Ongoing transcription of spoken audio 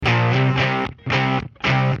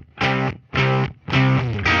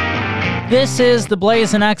This is the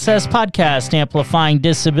Blaisin Access Podcast, amplifying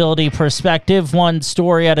disability perspective one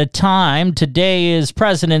story at a time. Today is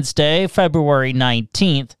President's Day, February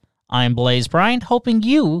 19th. I'm Blaisin, hoping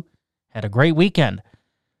you had a great weekend.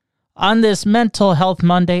 On this Mental Health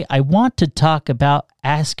Monday, I want to talk about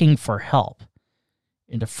asking for help.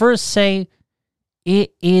 And to first say,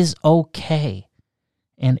 it is okay,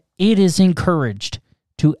 and it is encouraged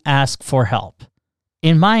to ask for help.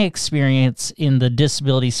 In my experience in the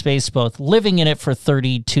disability space, both living in it for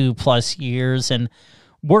 32 plus years and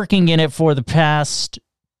working in it for the past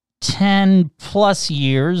 10 plus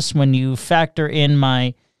years, when you factor in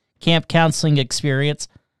my camp counseling experience,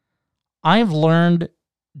 I've learned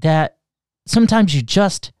that sometimes you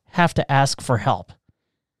just have to ask for help.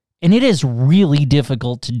 And it is really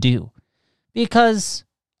difficult to do because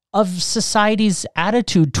of society's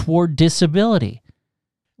attitude toward disability.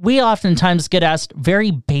 We oftentimes get asked very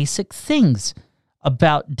basic things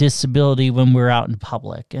about disability when we're out in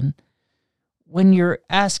public. And when you're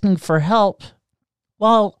asking for help,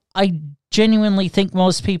 while I genuinely think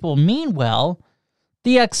most people mean well,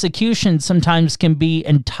 the execution sometimes can be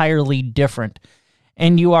entirely different.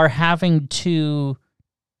 And you are having to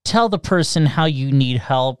tell the person how you need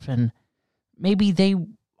help, and maybe they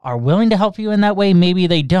are willing to help you in that way, maybe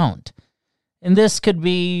they don't. And this could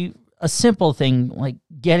be a simple thing like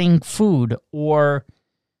getting food, or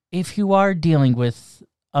if you are dealing with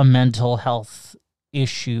a mental health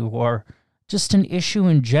issue or just an issue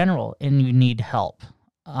in general and you need help.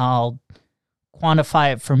 I'll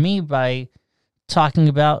quantify it for me by talking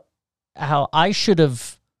about how I should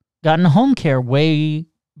have gotten home care way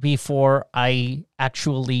before I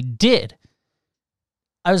actually did.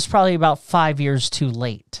 I was probably about 5 years too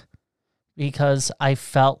late because I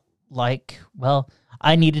felt like, well,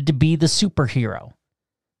 I needed to be the superhero.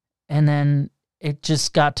 And then it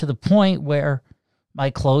just got to the point where my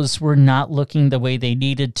clothes were not looking the way they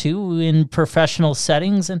needed to in professional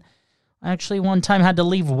settings. And I actually one time had to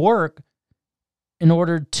leave work in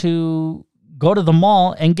order to go to the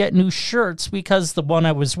mall and get new shirts because the one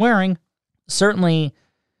I was wearing certainly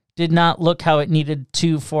did not look how it needed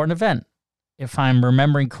to for an event. If I'm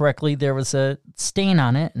remembering correctly, there was a stain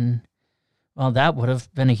on it, and well, that would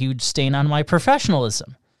have been a huge stain on my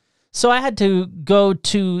professionalism. So I had to go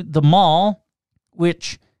to the mall,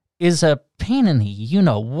 which is a pain in the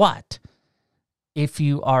you-know-what if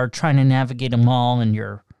you are trying to navigate a mall and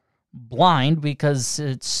you're blind, because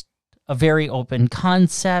it's a very open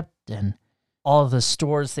concept and all of the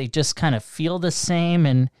stores, they just kind of feel the same,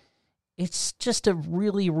 and it's just a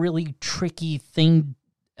really, really tricky thing,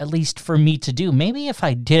 at least for me to do. Maybe if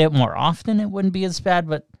I did it more often, it wouldn't be as bad,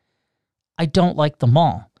 but I don't like the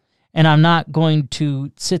mall. And I'm not going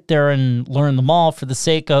to sit there and learn the mall for the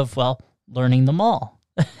sake of, well, learning the mall.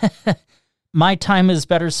 My time is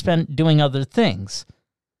better spent doing other things.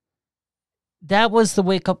 That was the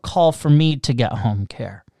wake-up call for me to get home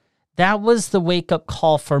care. That was the wake-up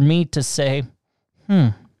call for me to say,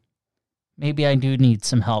 maybe I do need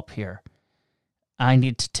some help here. I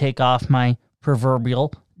need to take off my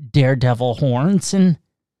proverbial daredevil horns and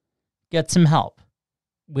get some help,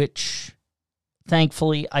 which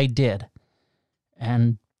thankfully I did.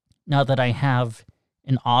 And now that I have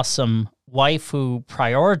an awesome wife who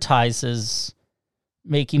prioritizes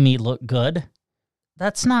making me look good,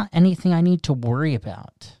 that's not anything I need to worry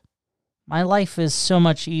about. My life is so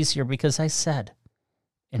much easier because I said,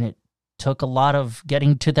 and it took a lot of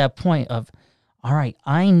getting to that point of, all right,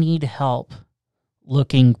 I need help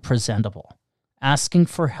looking presentable. Asking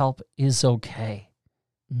for help is okay.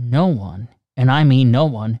 No one, and I mean no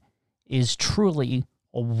one, is truly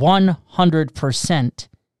 100%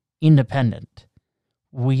 independent.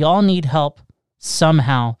 We all need help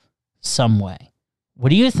somehow, some way. What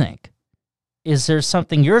do you think? Is there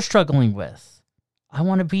something you're struggling with? I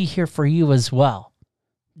want to be here for you as well,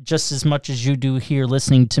 just as much as you do here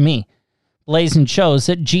listening to me.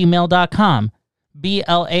 blaisinShows@gmail.com.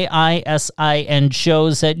 BLAISIN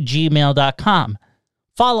shows@gmail.com.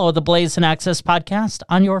 Follow the Blaisin Access Podcast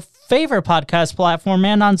on your favorite podcast platform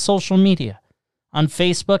and on social media. On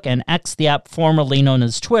Facebook and X, the app formerly known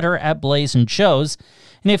as Twitter, @Blaisin Shows.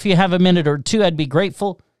 And if you have a minute or two, I'd be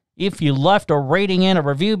grateful if you left a rating and a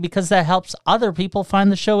review, because that helps other people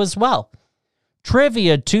find the show as well.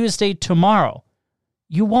 Trivia Tuesday tomorrow.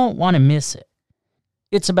 You won't want to miss it.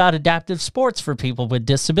 It's about adaptive sports for people with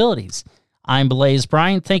disabilities. I'm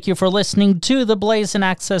Blaisin. Thank you for listening to the Blaisin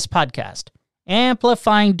Access Podcast,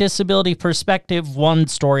 amplifying disability perspective one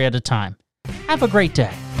story at a time. Have a great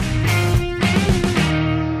day.